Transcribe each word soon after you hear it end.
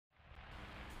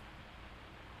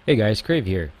Hey guys, Crave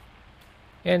here.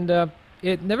 And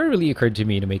it never really occurred to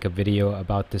me to make a video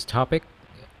about this topic.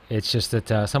 It's just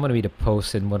that someone made a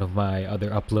post in one of my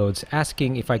other uploads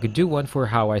asking if I could do one for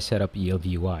how I set up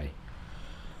ElvUI.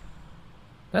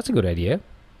 That's a good idea.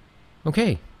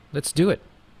 Okay, let's do it.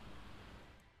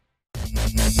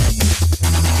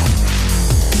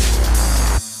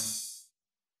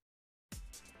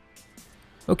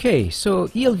 Okay, so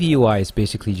ElvUI is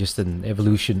basically just an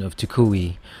evolution of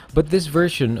thru, but this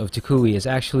version of thru is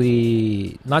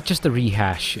actually not just a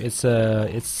rehash.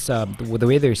 The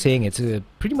way they're saying it's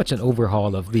pretty much an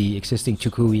overhaul of the existing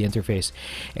thru interface,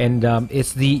 and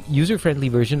it's the user-friendly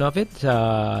version of it.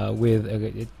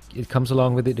 It comes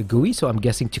along with it a GUI, so I'm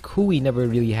guessing thru never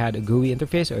really had a GUI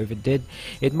interface, or if it did,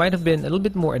 it might have been a little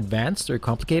bit more advanced or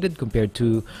complicated compared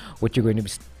to what you're going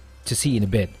to see in a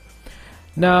bit.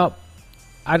 Now,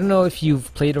 I don't know if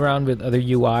you've played around with other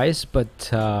UIs, but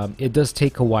it does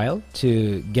take a while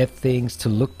to get things to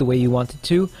look the way you want it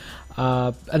to.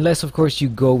 Unless, of course, you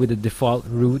go with the default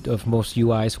route of most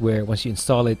UIs where once you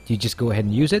install it, you just go ahead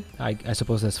and use it. I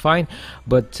suppose that's fine.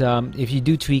 But if you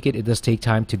do tweak it, it does take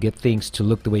time to get things to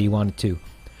look the way you want it to.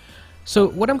 So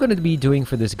what I'm going to be doing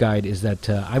for this guide is that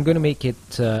I'm going to make it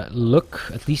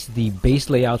look, at least the base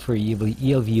layout for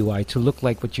ElvUI, to look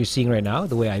like what you're seeing right now,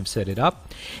 the way I've set it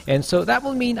up. And so that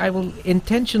will mean I will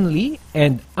intentionally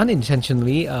and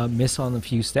unintentionally miss on a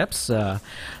few steps.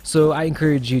 So I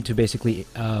encourage you to basically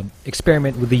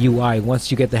experiment with the UI once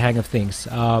you get the hang of things.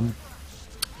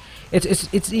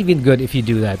 It's even good if you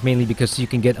do that, mainly because you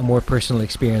can get a more personal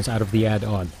experience out of the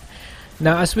add-on.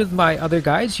 Now, as with my other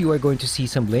guides, you are going to see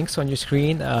some links on your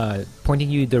screen pointing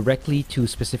you directly to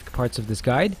specific parts of this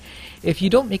guide. If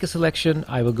you don't make a selection,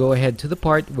 I will go ahead to the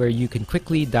part where you can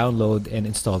quickly download and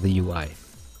install the UI.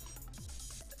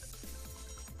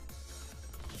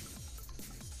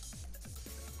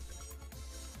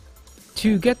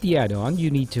 To get the add-on,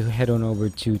 you need to head on over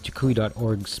to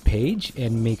thru.org's page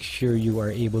and make sure you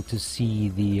are able to see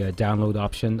the download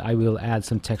option. I will add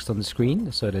some text on the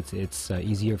screen so that it's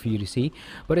easier for you to see,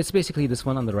 but it's basically this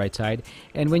one on the right side.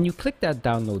 And when you click that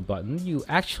download button, you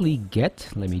actually get,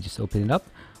 let me just open it up,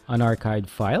 an archived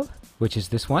file, which is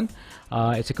this one.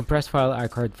 It's a compressed file,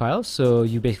 archived file, so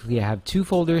you basically have two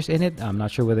folders in it. I'm not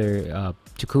sure whether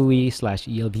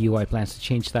thru/ElvUI plans to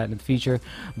change that in the future,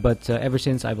 but ever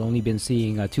since I've only been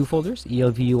seeing two folders,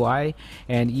 ElvUI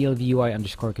and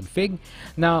ElvUI_config.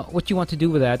 Now, what you want to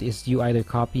do with that is you either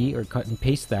copy or cut and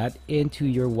paste that into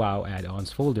your WoW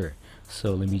add-ons folder.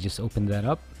 So let me just open that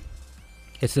up.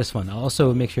 It's this one. I'll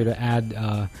also make sure to add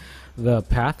the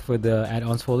path for the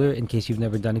add-ons folder in case you've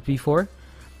never done it before.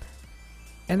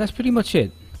 And that's pretty much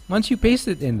it. Once you paste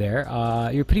it in there,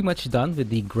 you're pretty much done with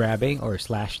the grabbing or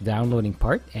 /downloading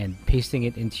part and pasting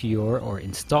it into your, or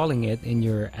installing it in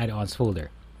your add-ons folder.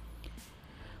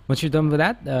 Once you're done with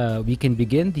that, we can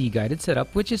begin the guided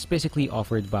setup, which is basically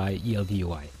offered by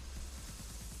ElvUI.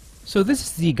 So this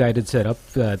is the guided setup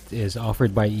that is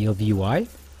offered by ElvUI.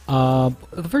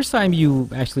 The first time you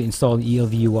actually install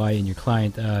ElvUI in your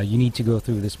client, you need to go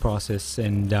through this process,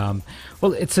 and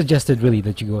well, it's suggested really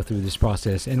that you go through this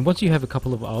process. And once you have a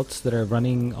couple of alts that are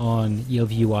running on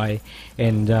ElvUI,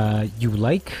 and you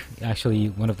like actually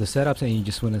one of the setups, and you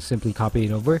just want to simply copy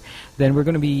it over, then you're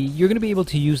going to be able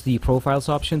to use the profiles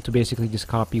option to basically just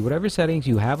copy whatever settings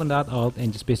you have on that alt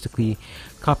and just basically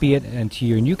copy it into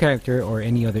your new character or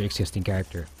any other existing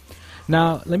character.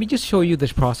 Now, let me just show you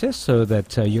this process so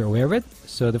that you're aware of it.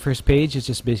 So the first page is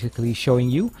just basically showing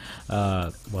you,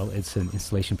 well, it's an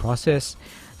installation process.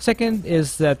 Second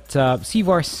is that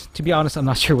CVARs, to be honest, I'm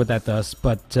not sure what that does,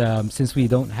 but since we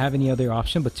don't have any other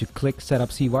option but to click Set Up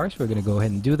CVARs, we're going to go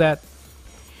ahead and do that.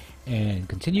 And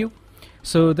continue.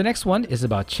 So the next one is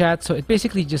about chat. So it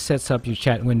basically just sets up your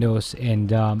chat windows,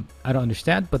 and I don't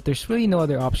understand, but there's really no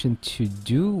other option to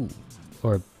do,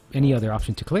 or any other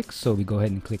option to click, so we go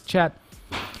ahead and click chat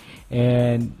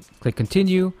and click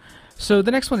continue. So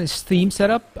the next one is theme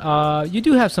setup. You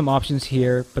do have some options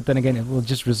here, but then again it will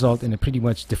just result in a pretty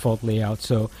much default layout.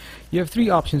 So you have three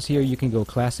options here. You can go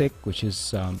classic, which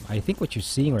is I think what you're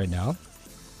seeing right now.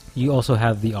 You also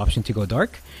have the option to go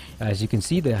dark. As you can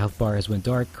see, the health bar has went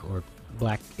dark or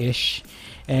blackish,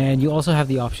 and you also have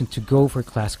the option to go for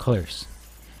class colors,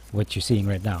 what you're seeing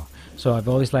right now. So I've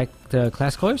always liked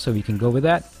class colors, so we can go with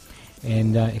that.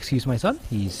 And excuse my son,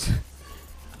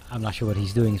 I'm not sure what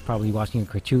he's doing. He's probably watching a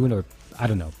cartoon, or I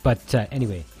don't know. But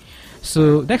anyway,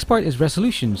 so next part is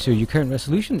resolution. So your current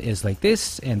resolution is like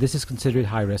this, and this is considered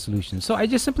high resolution. So I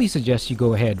just simply suggest you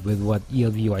go ahead with what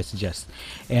ElvUI suggests.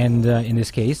 And in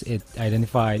this case, it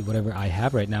identified whatever I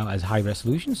have right now as high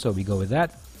resolution, so we go with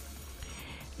that.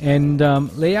 And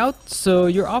layout, so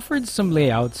you're offered some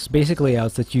layouts, basic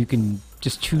layouts that you can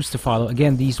just choose to follow.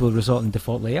 Again, these will result in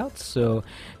default layouts. So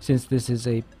since this is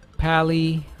a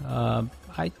Pally,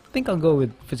 I think I'll go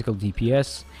with physical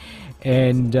DPS.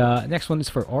 And next one is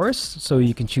for auras, so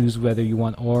you can choose whether you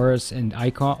want auras and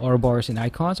aura bars and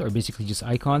icons, or basically just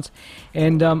icons.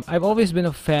 And I've always been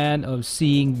a fan of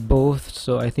seeing both,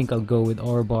 so I think I'll go with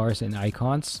aura bars and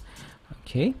icons.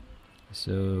 Okay,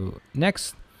 so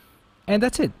next, and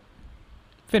that's it,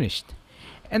 finished.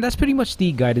 And that's pretty much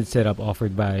the guided setup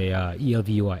offered by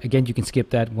ElvUI. Again, you can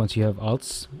skip that once you have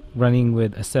alts running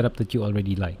with a setup that you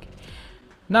already like.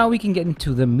 Now we can get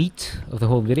into the meat of the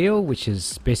whole video, which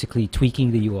is basically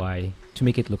tweaking the UI to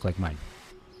make it look like mine.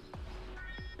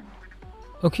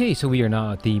 Okay, so we are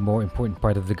now at the more important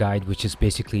part of the guide, which is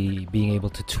basically being able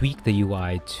to tweak the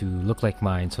UI to look like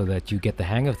mine so that you get the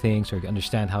hang of things or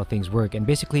understand how things work, and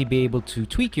basically be able to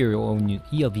tweak your own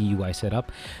ElvUI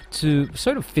setup to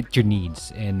sort of fit your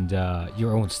needs and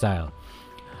your own style.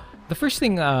 The first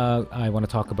thing I want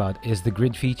to talk about is the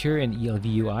grid feature in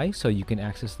ElvUI. So you can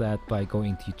access that by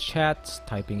going to chat,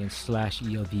 typing in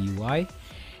 /ElvUI,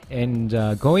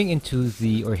 and going into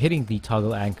hitting the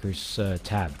toggle anchors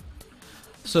tab.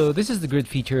 So this is the grid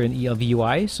feature in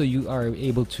ElvUI. So you are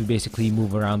able to basically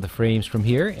move around the frames from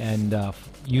here, and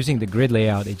using the grid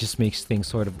layout, it just makes things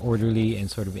sort of orderly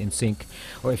and sort of in sync.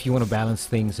 Or if you want to balance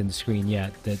things in the screen,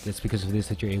 that's because of this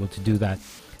that you're able to do that.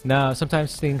 Now,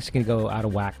 sometimes things can go out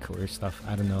of whack or stuff.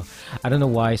 I don't know. I don't know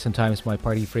why sometimes my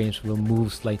party frames will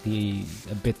move slightly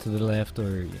a bit to the left,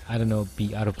 or I don't know,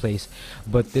 be out of place.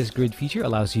 But this grid feature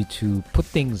allows you to put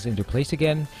things into place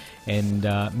again and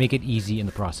make it easy in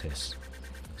the process.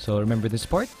 So remember this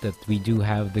part, that we do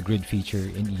have the grid feature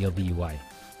in ElvUI.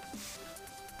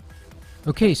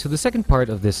 Okay, so the second part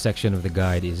of this section of the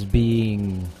guide is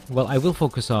I will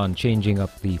focus on changing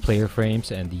up the player frames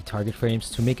and the target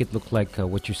frames to make it look like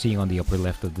what you're seeing on the upper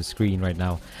left of the screen right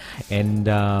now. And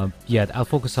yeah, I'll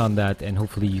focus on that, and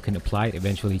hopefully you can apply it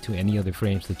eventually to any other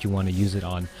frames that you want to use it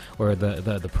on, or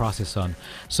the process on.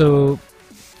 So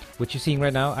what you're seeing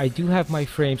right now, I do have my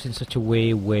frames in such a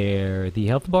way where the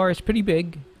health bar is pretty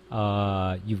big.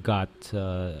 You've got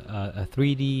a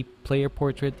 3D player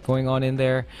portrait going on in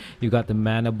there. You've got the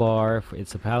mana bar,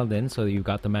 it's a paladin, so you've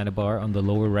got the mana bar on the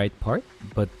lower right part,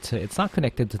 but it's not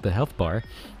connected to the health bar.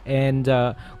 And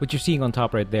what you're seeing on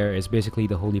top right there is basically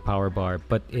the holy power bar,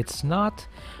 but it's not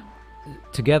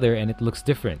together and it looks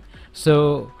different.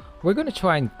 So we're going to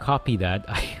try and copy that.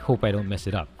 I hope I don't mess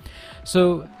it up.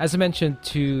 So as I mentioned,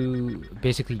 to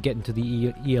basically get into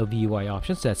the ElvUI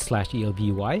options, that's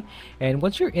 /ElvUI, and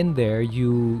once you're in there,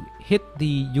 you hit the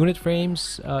unit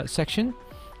frames section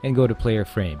and go to player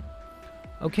frame.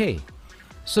 Okay,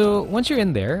 so once you're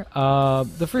in there,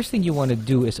 the first thing you want to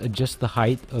do is adjust the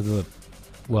height of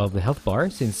the health bar,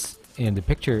 since in the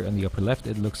picture on the upper left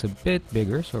it looks a bit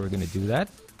bigger, so we're going to do that.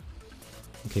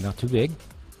 Okay, not too big.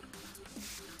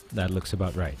 That looks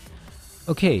about right.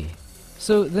 Okay,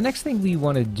 so the next thing we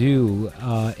want to do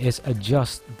is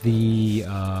adjust the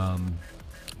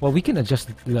we can adjust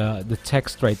the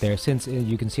text right there, since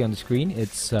you can see on the screen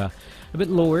it's a bit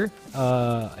lower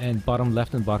and bottom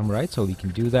left and bottom right, so we can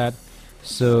do that.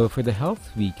 So for the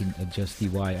health, we can adjust the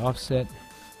Y offset.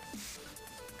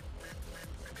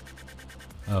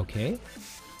 Okay,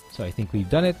 so I think we've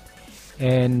done it,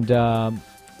 and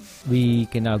we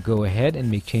can now go ahead and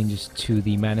make changes to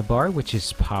the mana bar, which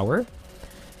is power.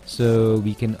 So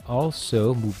we can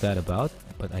also move that about,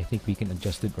 but I think we can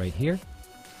adjust it right here.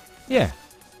 Yeah,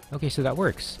 okay, so that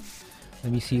works.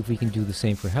 Let me see if we can do the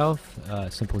same for health.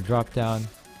 Simple drop down.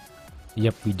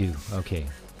 Yep, we do. Okay.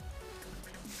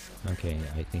 Okay,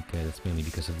 I think that's mainly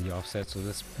because of the offset, so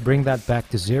let's bring that back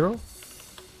to 0.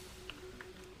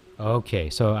 Okay,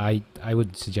 so I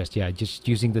would suggest, yeah, just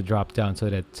using the drop down so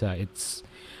that it's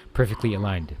perfectly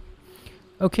aligned.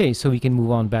 Okay, so we can move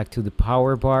on back to the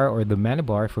power bar or the mana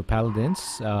bar for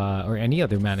paladins or any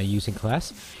other mana using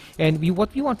class. And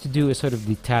what we want to do is sort of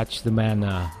detach the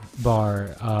mana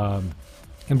bar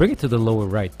and bring it to the lower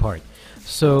right part.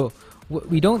 So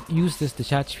we don't use this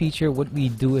detach feature. What we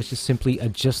do is just simply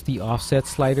adjust the offset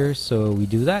slider. So we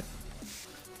do that.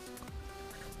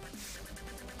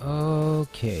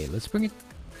 Okay, let's bring it.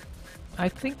 I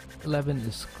think 11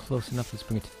 is close enough. Let's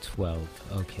bring it to 12.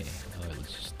 Okay,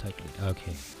 let's just type it.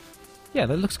 Okay, yeah,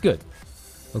 that looks good.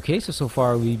 Okay, so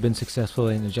far we've been successful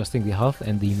in adjusting the health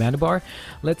and the mana bar.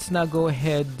 Let's now go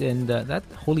ahead and that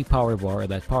holy power bar, or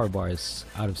that power bar, is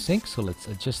out of sync, so let's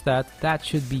adjust that. That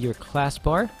should be your class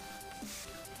bar.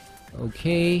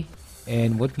 Okay,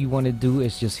 and what we want to do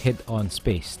is just hit on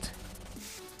spaced,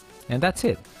 and that's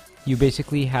it. you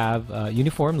basically have a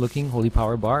uniform looking holy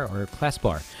power bar or class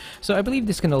bar. So I believe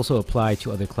this can also apply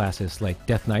to other classes like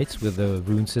Death Knights with the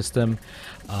rune system,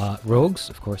 rogues,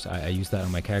 of course I use that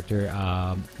on my character,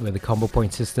 with the combo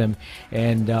point system,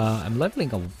 and I'm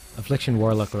leveling a Affliction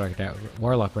Warlock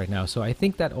right now, so I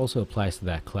think that also applies to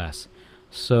that class.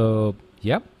 So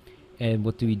yep. And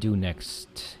what do we do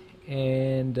next?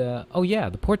 And oh yeah,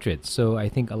 the portrait. So I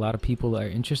think a lot of people are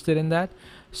interested in that.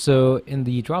 So in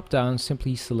the drop down,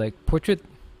 simply select portrait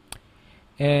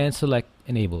and select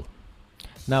enable.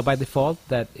 Now by default,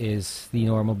 that is the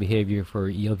normal behavior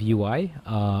for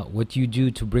ElvUI. What you do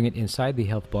to bring it inside the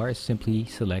health bar is simply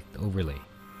select overlay,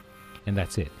 and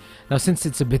that's it. Now since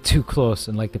it's a bit too close,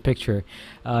 unlike the picture,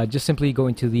 just simply go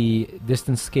into the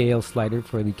distance scale slider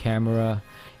for the camera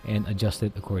and adjust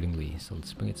it accordingly. So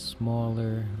let's bring it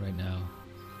smaller right now.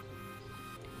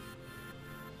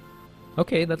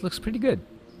 Okay, that looks pretty good.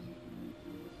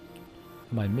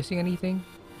 Am I missing anything?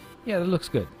 Yeah, that looks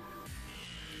good.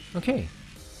 Okay,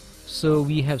 so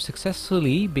we have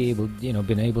successfully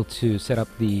been able to set up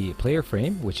the player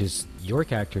frame, which is your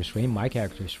character's frame, my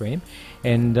character's frame,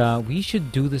 and we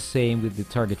should do the same with the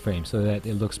target frame so that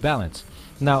it looks balanced.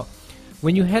 Now,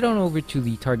 when you head on over to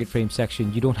the target frame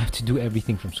section, you don't have to do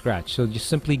everything from scratch. So just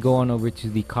simply go on over to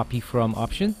the copy from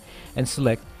option and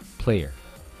select player.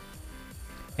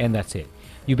 And that's it.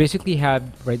 You basically have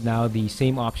right now the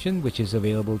same option which is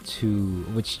available to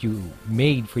which you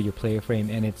made for your player frame,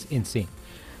 and it's in sync.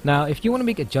 Now if you want to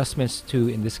make adjustments to,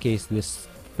 in this case, this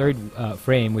third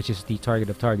frame, which is the target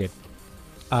of target,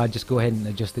 just go ahead and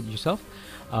adjust it yourself.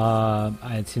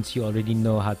 And since you already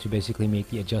know how to basically make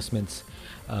the adjustments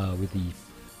with the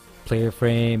player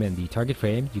frame and the target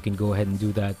frame, you can go ahead and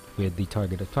do that with the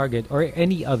target of target or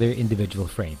any other individual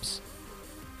frames.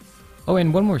 Oh,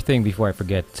 and one more thing before I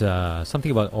forget,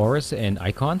 something about auras and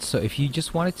icons. So if you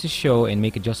just wanted to show and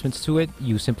make adjustments to it,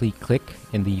 you simply click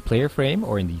in the player frame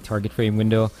or in the target frame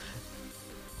window,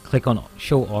 click on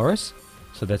show auras.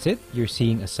 So that's it. You're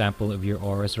seeing a sample of your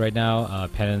auras right now,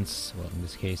 pennants, well in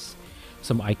this case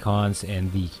some icons,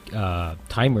 and the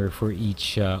timer for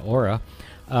each aura.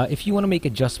 If you want to make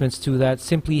adjustments to that,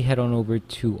 simply head on over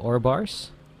to aura bars,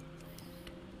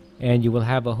 and you will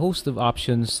have a host of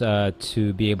options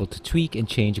to be able to tweak and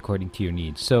change according to your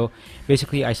needs. So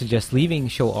basically I suggest leaving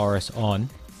show auras on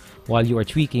while you are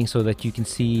tweaking so that you can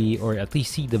see, or at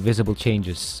least see, the visible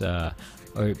changes,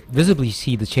 or visibly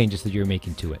see the changes that you're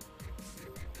making to it.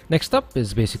 Next up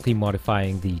is basically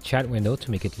modifying the chat window to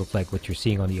make it look like what you're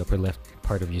seeing on the upper left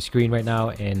part of your screen right now,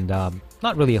 and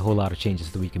not really a whole lot of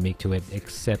changes that we can make to it,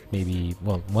 except maybe,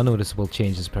 well, one noticeable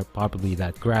change is probably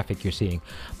that graphic you're seeing,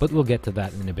 but we'll get to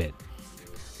that in a bit.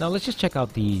 Now let's just check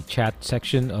out the chat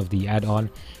section of the add-on.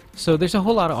 So there's a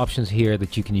whole lot of options here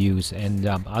that you can use, and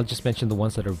I'll just mention the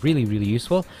ones that are really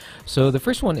useful. So the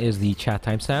first one is the chat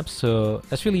timestamps. So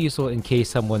that's really useful in case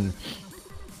someone,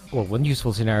 well, one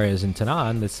useful scenario is in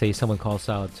Tanaan. Let's say someone calls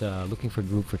out looking for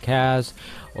group for Kaz,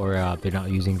 or they're not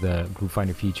using the group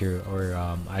finder feature, or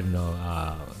I don't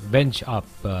know, bench up,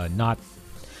 not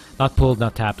pulled,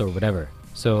 not tapped, or whatever.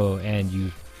 So, and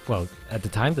you, well, at the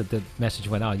time that the message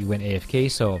went out, you went AFK.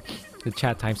 So the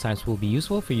chat timestamps will be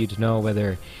useful for you to know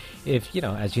whether, if you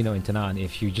know, as you know in Tanaan,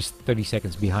 if you're just 30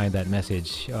 seconds behind that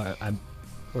message,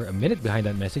 or a minute behind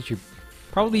that message, you're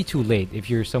probably too late if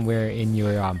you're somewhere in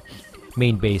your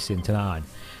main base in Tanaan.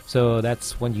 So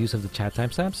that's one use of the chat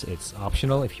timestamps. It's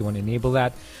optional if you want to enable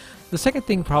that. The second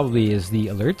thing probably is the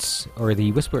alerts, or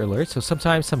the whisper alerts. So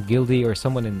sometimes some guildie or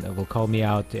someone will call me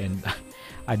out and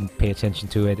I didn't pay attention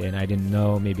to it, and I didn't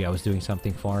know, maybe I was doing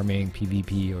something, farming,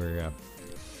 PvP, or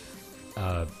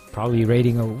probably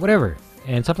raiding or whatever,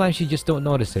 and sometimes you just don't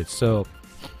notice it. So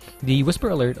the whisper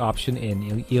alert option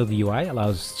in ElvUI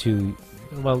allows to,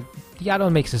 well, the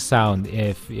add-on makes a sound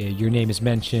if your name is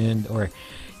mentioned, or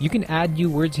you can add new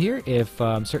words here if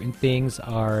certain things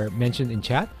are mentioned in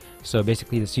chat. So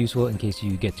basically that's useful in case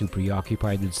you get too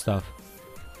preoccupied with stuff.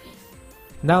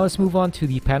 Now let's move on to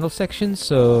the panel section.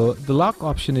 So the lock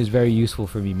option is very useful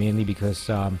for me, mainly because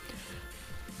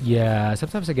yeah,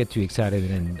 sometimes I get too excited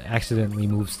and accidentally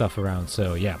move stuff around.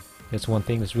 So yeah, that's one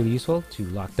thing that's really useful, to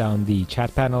lock down the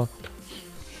chat panel.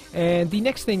 And the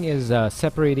next thing is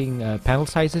separating panel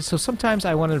sizes. So sometimes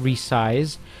I want to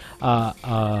resize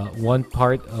one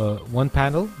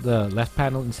panel, the left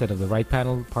panel instead of the right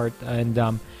panel part, and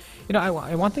you know,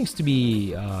 I want things to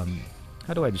be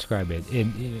how do I describe it?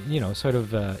 You know, sort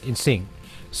of in sync.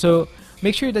 So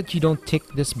make sure that you don't tick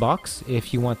this box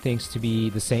if you want things to be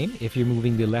the same. If you're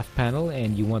moving the left panel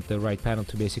and you want the right panel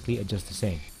to basically adjust the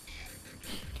same.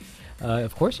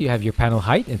 Of course, you have your panel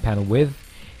height and panel width.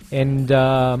 And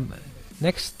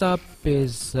Next up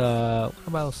is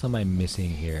what else am I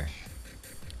missing here?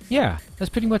 Yeah, that's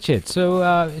pretty much it.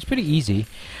 So it's pretty easy.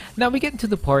 Now we get into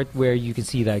the part where you can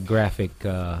see that graphic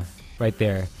right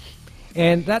there.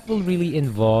 And that will really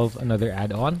involve another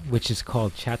add-on, which is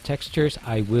called chat textures.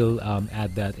 I will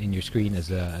add that in your screen as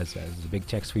a big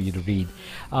text for you to read.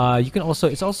 You can also,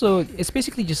 it's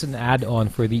basically just an add-on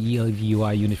for the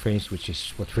ElvUI unit frames, which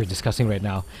is what we're discussing right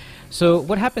now. So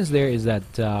what happens there is that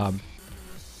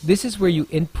this is where you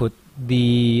input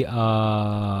the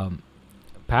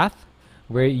path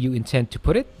where you intend to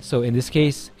put it. So in this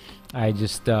case, I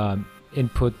just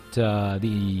input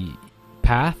the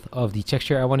path of the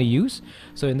texture I want to use.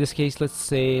 So in this case, let's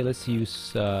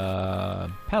use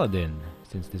Paladin,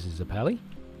 since this is a Pally.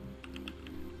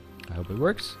 I hope it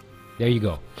works. There you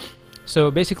go. So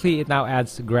basically it now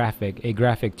adds a graphic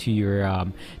to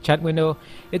your chat window.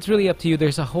 It's really up to you.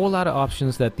 There's a whole lot of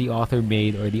options that the author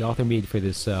made for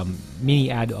this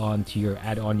mini add-on to your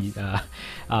add-on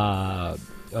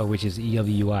which is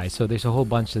ElvUI. So there's a whole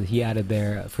bunch that he added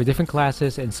there for different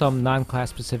classes and some non-class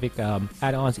specific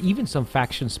add-ons, even some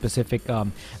faction specific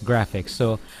graphics.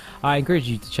 So I encourage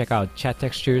you to check out Chat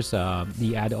Textures,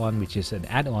 the add-on, which is an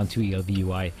add-on to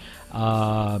ElvUI.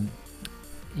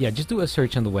 Yeah, just do a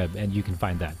search on the web and you can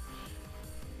find that.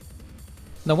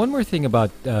 Now, one more thing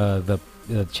about the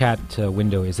chat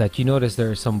window is that you notice there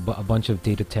are a bunch of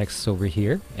data texts over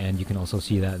here, and you can also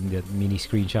see that in the mini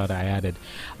screenshot I added.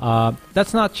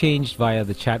 That's not changed via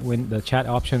the chat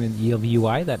option in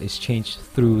ElvUI. That is changed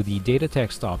through the data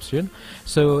text option.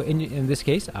 So in this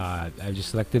case, I just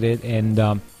selected it,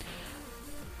 and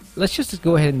let's just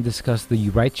go ahead and discuss the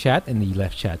right chat and the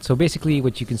left chat. So basically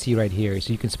what you can see right here is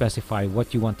you can specify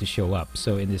what you want to show up.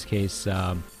 So in this case,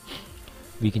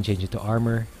 we can change it to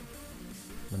armor.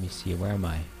 Let me see, where am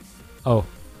I? Oh,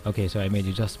 okay, so I made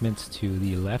adjustments to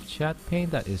the left chat pane.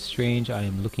 That is strange. I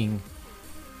am looking...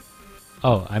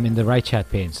 Oh, I'm in the right chat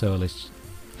pane, so let's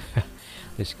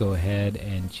let's go ahead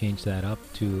and change that up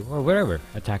to, or whatever,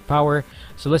 attack power.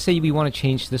 So let's say we want to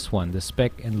change this one, the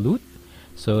spec and loot.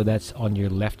 So that's on your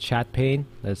left chat pane.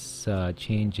 Let's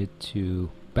change it to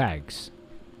bags.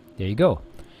 There you go.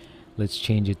 Let's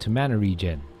change it to mana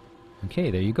regen.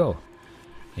 Okay, there you go.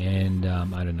 And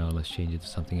I don't know, let's change it to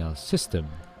something else. System.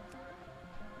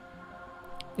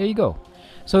 There you go.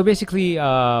 So basically,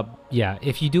 yeah,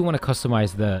 if you do want to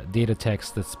customize the data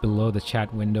text that's below the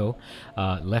chat window,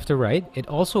 left or right, it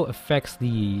also affects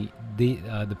the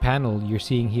panel you're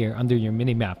seeing here under your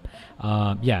minimap.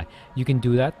 Yeah, you can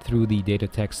do that through the data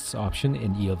texts option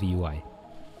in ElvUI.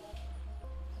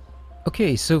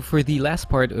 Okay, so for the last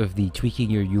part of the tweaking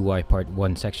your UI part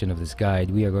 1 section of this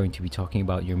guide, we are going to be talking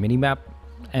about your minimap.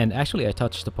 And actually I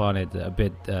touched upon it a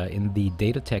bit in the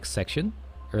data text section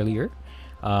earlier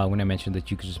when I mentioned that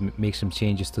you could just make some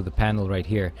changes to the panel right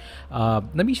here.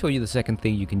 Let me show you the second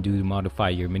thing you can do to modify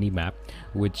your minimap,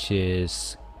 which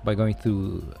is by going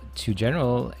through to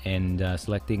general and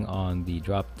selecting on the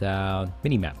drop down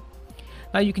minimap.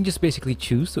 Now you can just basically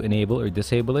choose to enable or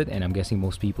disable it, and I'm guessing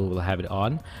most people will have it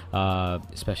on,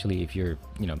 especially if you're,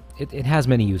 it has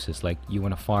many uses, like you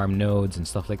want to farm nodes and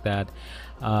stuff like that.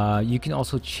 You can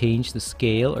also change the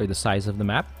scale or the size of the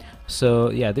map. So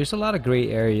yeah, there's a lot of gray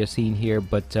area seen here,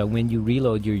 but when you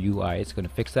reload your UI, it's going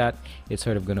to fix that. It's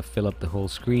sort of going to fill up the whole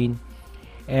screen.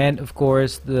 And of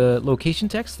course, the location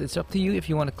text, it's up to you if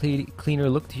you want a cleaner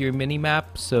look to your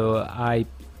minimap. So I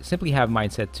simply have mine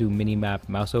set to minimap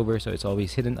mouse over, so it's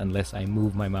always hidden unless I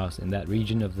move my mouse in that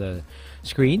region of the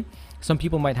screen. Some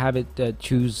people might have it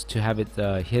choose to have it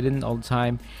hidden all the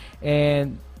time,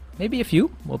 and maybe a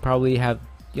few will probably have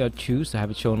choose to have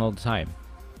it shown all the time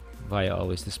via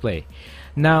always display.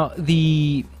 Now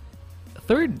the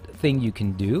third thing you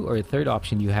can do, or third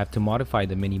option you have to modify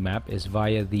the minimap, is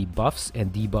via the buffs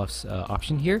and debuffs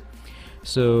option here.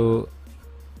 So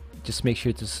just make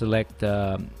sure to select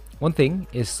one thing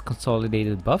is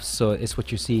consolidated buffs, so it's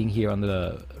what you're seeing here on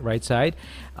the right side.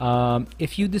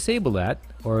 If you disable that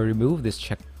or remove this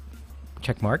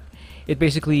check mark, it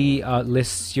basically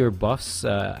lists your buffs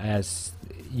as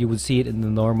you would see it in the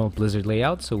normal Blizzard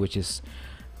layout, so which is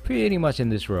pretty much in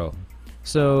this row.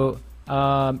 So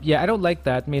yeah, I don't like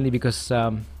that, mainly because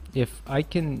if I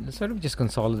can sort of just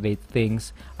consolidate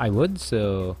things, I would.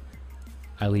 So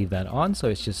I leave that on, so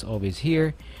it's just always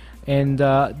here. And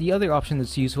the other option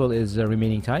that's useful is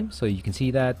remaining time. So you can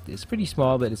see that it's pretty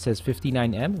small, but it says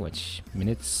 59 which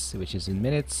is in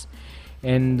minutes.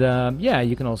 And yeah,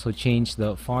 you can also change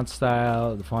the font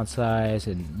style, the font size,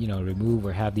 and remove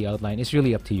or have the outline. It's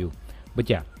really up to you.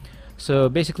 But yeah, so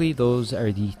basically those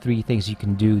are the 3 things you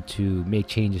can do to make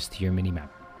changes to your minimap.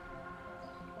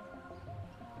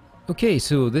 Okay,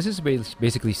 so this is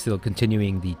basically still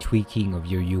continuing the tweaking of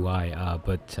your UI,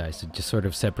 but I just sort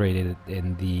of separated it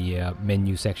in the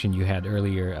menu section you had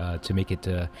earlier to make it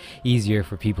easier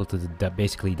for people to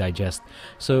basically digest.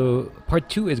 So part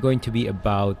 2 is going to be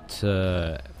about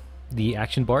the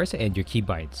action bars and your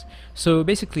keybinds. So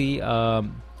basically,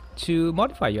 to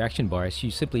modify your action bars,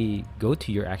 you simply go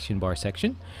to your action bar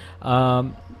section.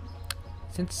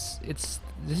 Since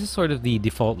this is sort of the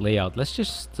default layout, let's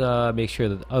just make sure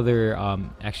that other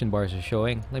action bars are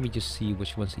showing. Let me just see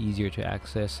which one's easier to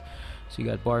access. So you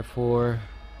got bar 4,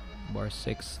 bar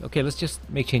 6. Okay, let's just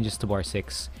make changes to bar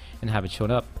 6 and have it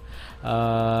shown up.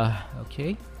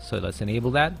 Okay, so let's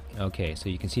enable that. Okay, so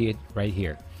you can see it right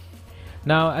here.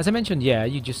 Now, as I mentioned, yeah,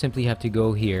 you just simply have to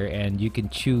go here and you can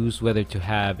choose whether to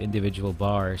have individual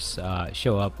bars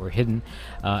show up or hidden.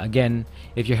 Again,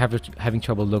 if you're having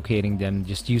trouble locating them,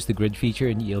 just use the grid feature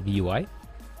in the ElvUI.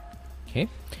 Okay.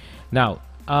 Now,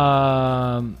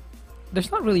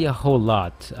 there's not really a whole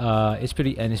lot. It's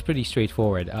pretty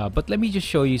straightforward. But let me just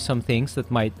show you some things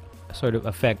that might sort of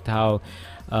affect how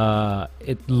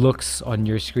it looks on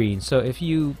your screen. So if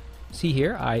you see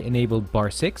here, I enabled bar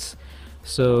 6.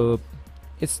 So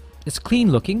it's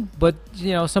clean looking, but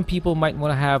you know, some people might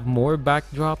want to have more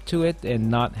backdrop to it and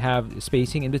not have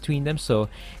spacing in between them. So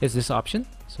it's this option.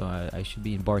 So I should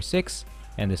be in bar 6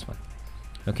 and this one.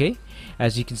 Okay,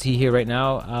 as you can see here right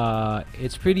now,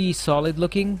 it's pretty solid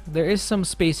looking. There is some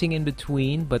spacing in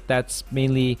between, but that's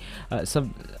mainly a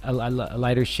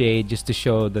lighter shade just to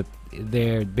show that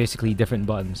they're basically different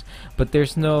buttons, but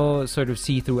there's no sort of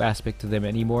see-through aspect to them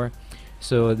anymore.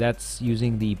 So that's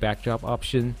using the backdrop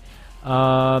option.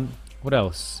 What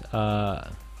else?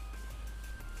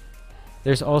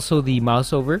 There's also the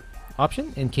mouse over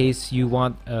option in case you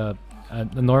want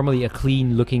normally a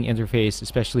clean looking interface,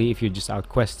 especially if you're just out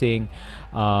questing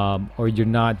or you're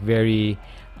not very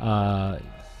well,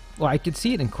 I could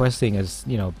see it in questing as,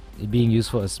 you know, being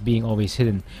useful as being always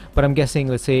hidden, but I'm guessing,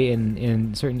 let's say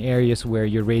in certain areas where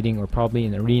you're raiding or probably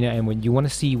in arena, and when you want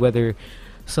to see whether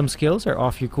some skills are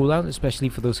off your cooldown, especially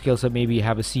for those skills that maybe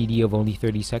have a CD of only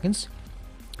 30 seconds.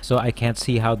 So I can't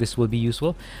see how this will be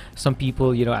useful. Some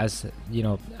people, you know, as you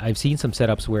know, I've seen some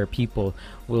setups where people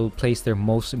will place their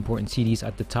most important CDs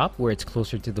at the top where it's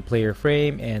closer to the player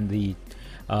frame and the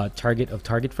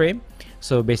target frame.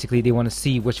 So basically they want to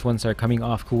see which ones are coming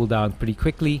off cooldown pretty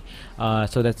quickly.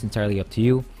 So that's entirely up to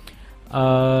you.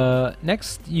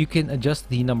 Next, you can adjust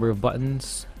the number of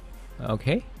buttons.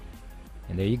 Okay,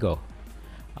 and there you go.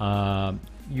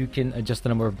 You can adjust the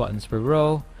number of buttons per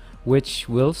row, which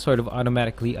will sort of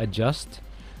automatically adjust,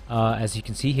 as you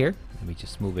can see here. Let me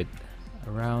just move it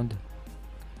around.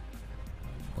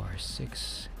 Bar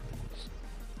 6.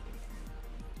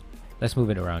 Let's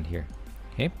move it around here.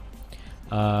 Okay.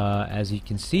 As you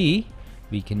can see,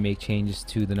 we can make changes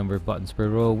to the number of buttons per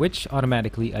row, which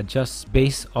automatically adjusts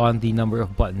based on the number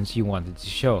of buttons you wanted to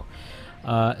show.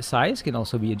 Size can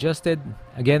also be adjusted.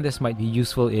 Again, this might be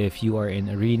useful if you are in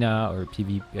arena or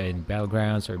PvP in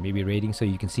battlegrounds or maybe raiding, so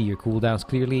you can see your cooldowns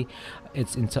clearly.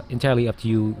 It's entirely up to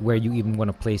you where you even want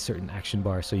to place certain action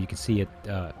bars, so you can see it.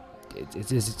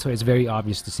 So it's very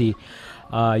obvious to see.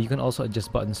 You can also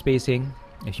adjust button spacing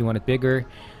if you want it bigger.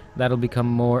 That'll become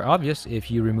more obvious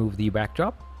if you remove the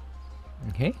backdrop.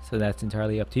 Okay, so that's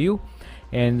entirely up to you.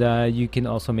 And you can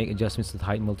also make adjustments to the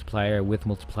height multiplier, width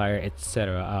multiplier,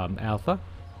 etc. Alpha.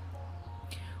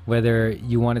 Whether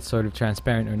you want it sort of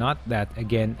transparent or not, that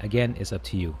again is up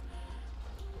to you.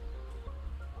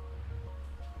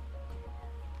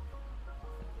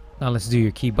 Now let's do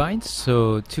your keybinds.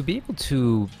 So to be able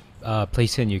to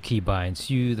place in your keybinds,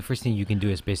 the first thing you can do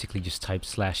is basically just type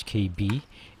 /KB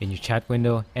in your chat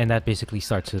window, and that basically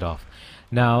starts it off.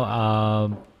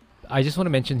 Now I just want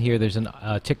to mention here, there's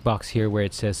a tick box here where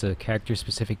it says character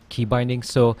specific key binding.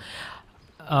 So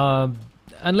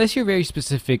unless you're very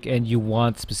specific and you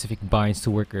want specific binds to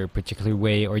work a particular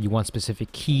way, or you want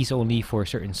specific keys only for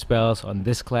certain spells on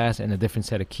this class and a different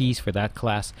set of keys for that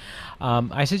class,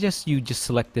 I suggest you just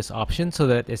select this option so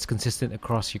that it's consistent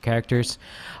across your characters.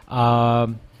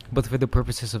 But for the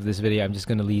purposes of this video, I'm just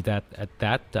going to leave that at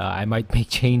that. I might make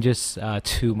changes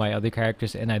to my other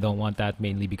characters, and I don't want that,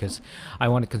 mainly because I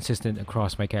want it consistent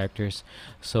across my characters.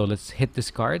 So let's hit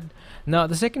discard. Now,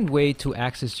 the second way to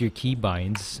access your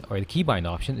keybinds, or the keybind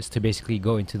option, is to basically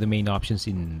go into the main options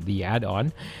in the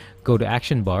add-on, go to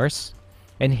action bars,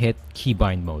 and hit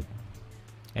keybind mode.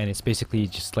 And it's basically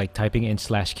just like typing in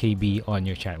 /KB on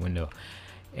your chat window.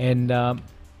 And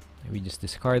we just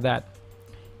discard that.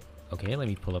 Okay, let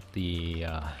me pull up the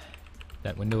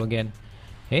that window again.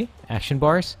 Okay, action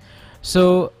bars.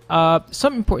 So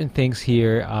some important things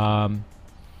here.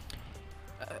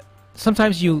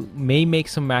 sometimes you may make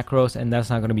some macros, and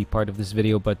that's not going to be part of this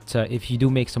video, but if you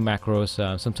do make some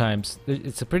macros, sometimes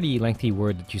it's a pretty lengthy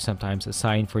word that you sometimes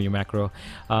assign for your macro.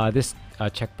 This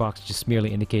checkbox just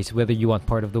merely indicates whether you want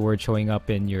part of the word showing up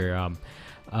in your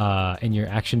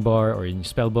action bar or in your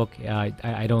spell book.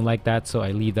 I don't like that, so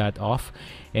I leave that off.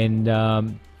 And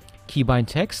keybind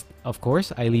text, of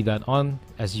course, I leave that on.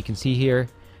 As you can see here,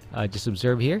 just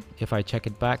observe here, if I check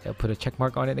it back, I put a check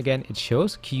mark on it again, it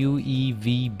shows Q, E,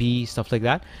 V, B, stuff like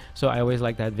that. So I always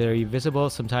like that very visible.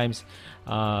 Sometimes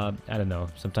I don't know,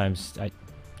 sometimes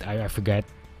I forget.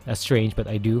 That's strange, but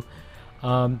I do.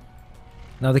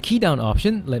 Now the key down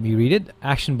option, let me read it.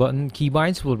 Action button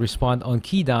keybinds will respond on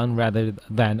key down rather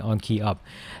than on key up.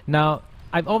 Now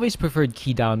I've always preferred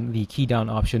the key down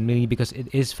option, mainly because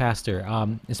it is faster,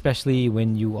 especially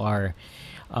when you are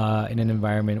in an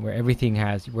environment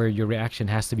where your reaction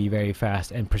has to be very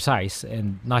fast and precise,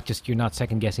 and you're not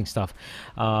second guessing stuff.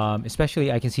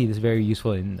 Especially I can see this very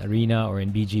useful in arena or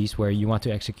in BGs where you want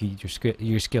to execute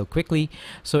your skill quickly.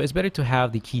 So it's better to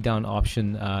have the key down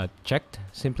option checked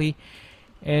simply.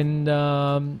 And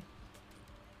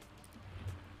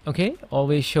okay,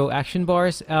 always show action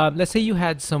bars. Let's say you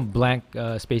had some blank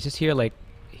spaces here, like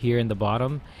here in the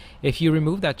bottom. If you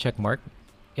remove that check mark,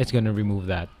 it's going to remove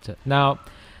that. Now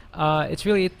it's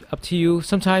really up to you.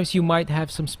 Sometimes you might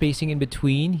have some spacing in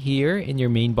between here in your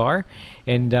main bar,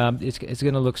 and it's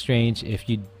going to look strange if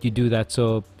you do that.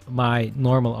 So my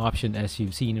normal option, as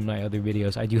you've seen in my other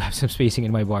videos, I do have some spacing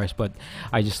in my bars, but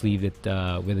I just leave it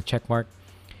with a check mark.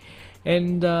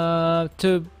 And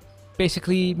to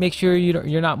basically make sure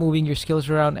you're not moving your skills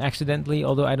around accidentally,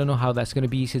 although I don't know how that's going to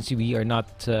be, since we are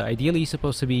not ideally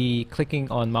supposed to be clicking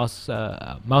on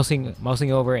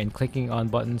mousing over and clicking on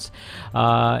buttons.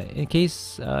 In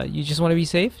case you just want to be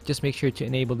safe, just make sure to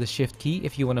enable the shift key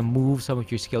if you want to move some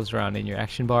of your skills around in your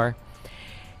action bar.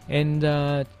 And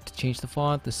to change the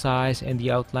font, the size, and the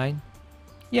outline.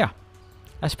 Yeah,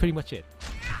 that's pretty much it.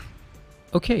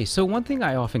 Okay, so one thing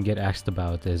I often get asked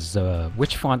about is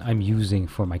which font I'm using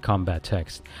for my combat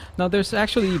text. Now there's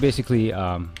actually basically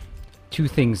two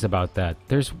things about that.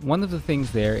 There's one of the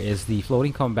things there is the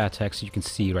floating combat text you can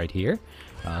see right here.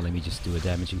 Let me just do a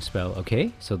damaging spell.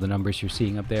 Okay, so the numbers you're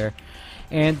seeing up there.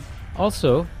 And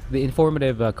also the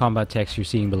informative combat text you're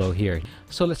seeing below here.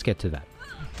 So let's get to that.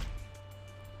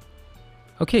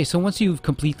 Okay, so once you've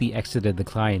completely exited the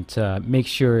client, make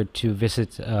sure to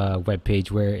visit a web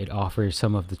page where it offers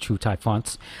some of the true type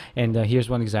fonts. And here's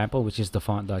one example, which is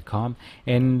thefont.com.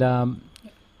 And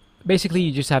basically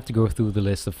you just have to go through the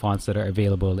list of fonts that are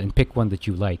available and pick one that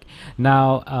you like.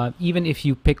 Now even if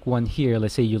you pick one here,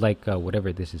 let's say you like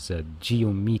whatever this is,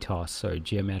 Geometos or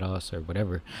Geometos or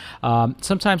whatever,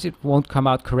 sometimes it won't come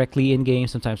out correctly in game.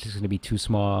 Sometimes it's going to be too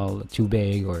small, too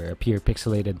big, or appear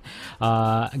pixelated.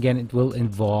 Again, it will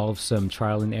involve some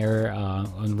trial and error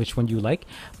on which one you like,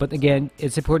 but again,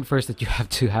 it's important first that you have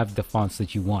to have the fonts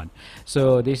that you want.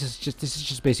 So this is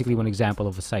just basically one example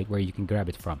of a site where you can grab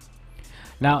it from.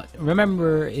 Now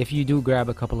remember, if you do grab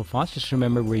a couple of fonts, just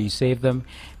remember where you save them,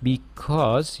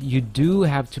 because you do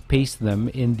have to paste them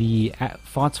in the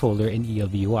fonts folder in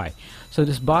ElvUI. So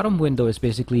this bottom window is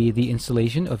basically the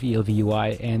installation of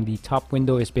ElvUI, and the top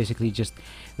window is basically just,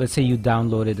 let's say you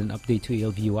downloaded an update to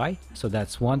ElvUI. So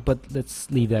that's one, but let's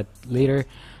leave that later.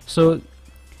 So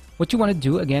what you want to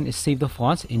do again is save the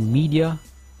fonts in media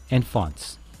and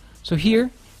fonts. So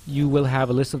here you will have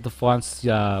a list of the fonts,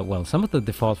 well, some of the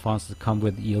default fonts that come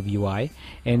with ElvUI,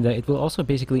 and it will also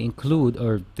basically include,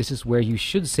 or this is where you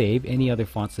should save any other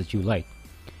fonts that you like.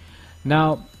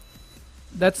 Now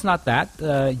that's not that.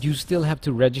 You still have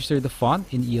to register the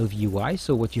font in ElvUI.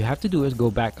 So what you have to do is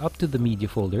go back up to the media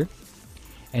folder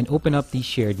and open up the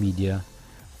shared media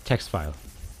text file.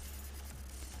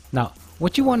 Now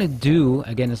what you want to do,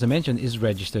 again, as I mentioned, is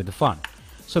register the font.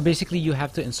 So basically you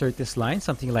have to insert this line,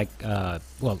 something like,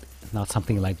 well, not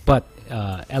something like, but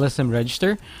LSM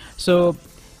register. So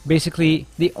basically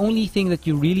the only thing that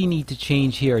you really need to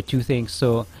change here are two things.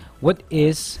 So what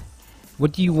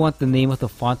do you want the name of the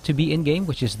font to be in game,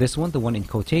 which is this one, the one in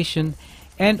quotation.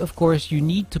 And of course you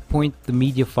need to point the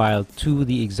media file to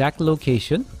the exact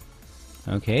location,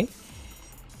 okay,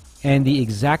 and the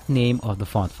exact name of the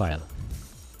font file.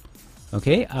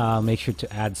 Okay, I'll make sure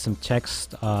to add some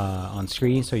text on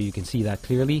screen so you can see that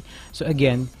clearly. So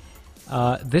again,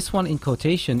 this one in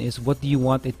quotation is what do you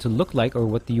want it to look like, or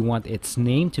what do you want its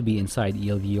name to be inside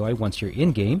ElvUI once you're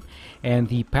in game. And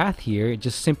the path here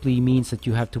just simply means that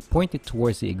you have to point it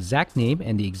towards the exact name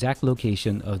and the exact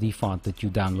location of the font that you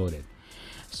downloaded.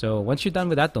 So once you're done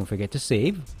with that, don't forget to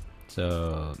save.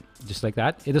 So just like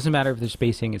that. It doesn't matter if there's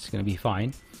spacing, it's going to be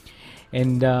fine.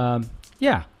 And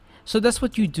yeah. So that's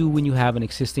what you do when you have an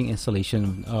existing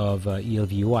installation of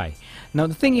ElvUI. Now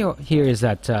the thing here is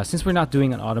that since we're not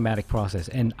doing an automatic process,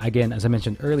 and again, as I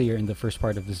mentioned earlier in the first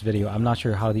part of this video, I'm not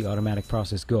sure how the automatic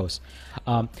process goes.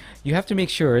 You have to make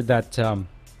sure that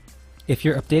if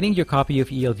you're updating your copy of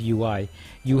ElvUI,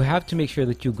 you have to make sure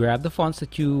that you grab the fonts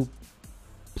that you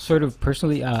sort of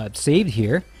personally saved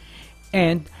here,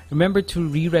 and remember to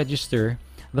re-register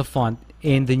the font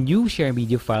in the new share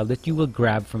media file that you will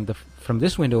grab from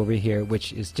this window over here,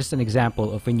 which is just an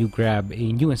example of when you grab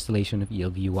a new installation of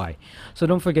ElvUI. So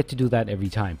don't forget to do that every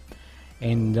time.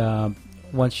 And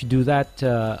once you do that,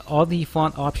 all the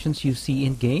font options you see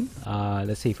in game,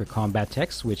 let's say for combat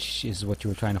text, which is what you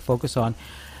were trying to focus on,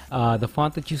 the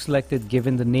font that you selected,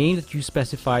 given the name that you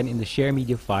specified in the share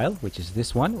media file, which is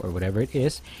this one or whatever it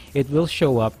is, it will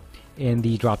show up in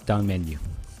the drop down menu.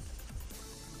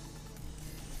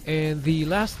 And the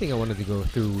last thing I wanted to go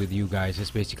through with you guys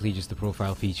is basically just the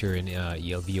profile feature in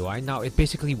ElvUI. Now, it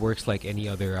basically works like any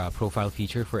other profile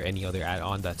feature for any other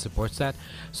add-on that supports that.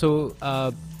 So,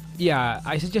 yeah,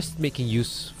 I suggest making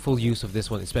full use of this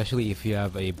one, especially if you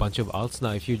have a bunch of alts.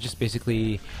 Now, if you're just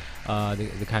basically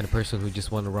the kind of person who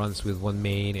just want to runs with one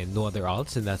main and no other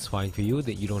alts, and that's fine for you,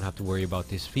 that you don't have to worry about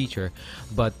this feature.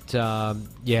 But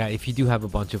yeah, if you do have a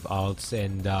bunch of alts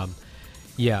and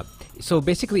yeah, so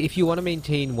basically if you want to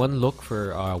maintain one look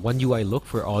for one UI look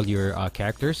for all your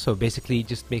characters, so basically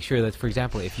just make sure that, for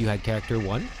example, if you had character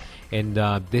 1 and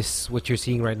this what you're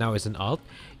seeing right now is an alt,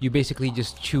 you basically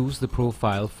just choose the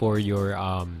profile for your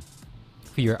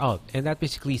alt, and that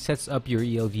basically sets up your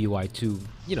ElvUI to,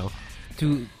 you know,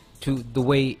 to the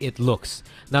way it looks.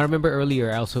 Now remember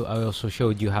earlier I also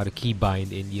showed you how to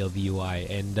keybind in ElvUI,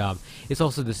 and it's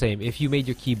also the same. If you made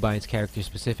your keybinds character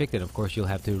specific, then of course you'll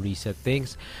have to reset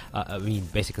things, I mean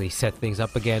basically set things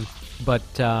up again. But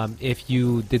if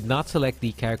you did not select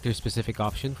the character specific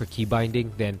option for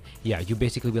keybinding, then yeah, you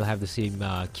basically will have the same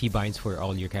keybinds for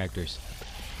all your characters.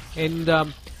 And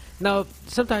now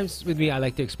sometimes with me I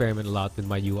like to experiment a lot with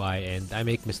my UI and I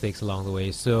make mistakes along the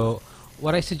way. So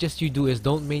what I suggest you do is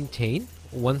don't maintain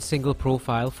one single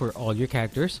profile for all your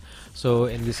characters. So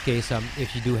in this case,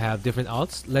 if you do have different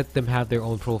alts, let them have their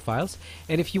own profiles.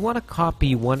 And if you want to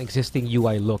copy one existing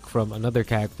UI look from another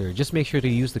character, just make sure to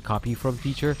use the copy from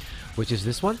feature, which is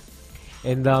this one.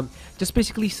 And just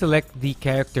basically select the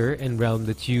character and realm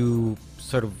that you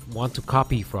sort of want to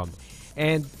copy from.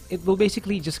 And it will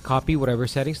basically just copy whatever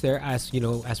settings there, as you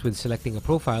know, as with selecting a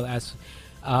profile, as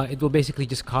it will basically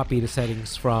just copy the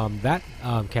settings from that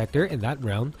character in that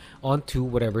realm onto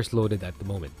whatever's loaded at the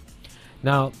moment.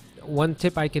 Now, one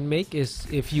tip I can make is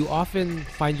if you often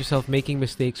find yourself making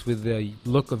mistakes with the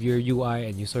look of your UI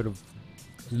and you sort of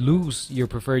lose your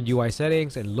preferred UI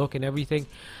settings and look and everything,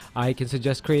 I can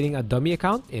suggest creating a dummy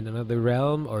account in another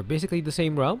realm or basically the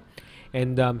same realm,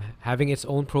 and having its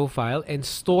own profile and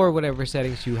store whatever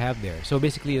settings you have there. So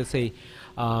basically, let's say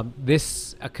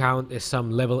this account is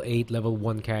some level 8, level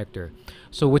 1 character.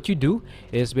 So what you do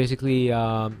is basically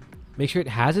make sure it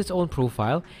has its own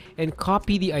profile and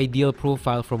copy the ideal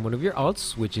profile from one of your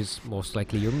alts, which is most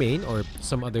likely your main or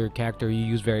some other character you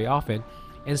use very often,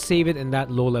 and save it in that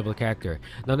low level character.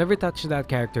 Now never touch that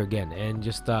character again, and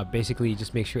just basically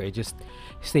just make sure it just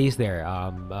stays there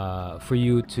for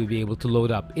you to be able to load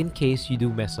up in case you do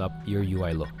mess up your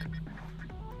UI look.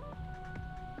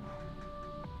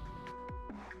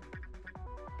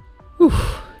 Whew.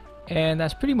 And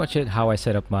that's pretty much it, how I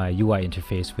set up my UI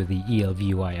interface with the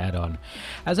ElvUI add-on.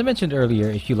 As I mentioned earlier,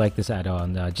 if you like this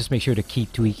add-on, just make sure to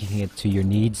keep tweaking it to your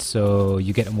needs so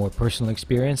you get a more personal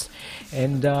experience.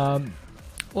 And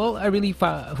well, I really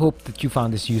hope that you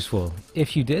found this useful.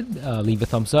 If you did, leave a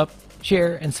thumbs up,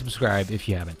 share, and subscribe if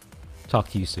you haven't. Talk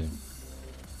to you soon.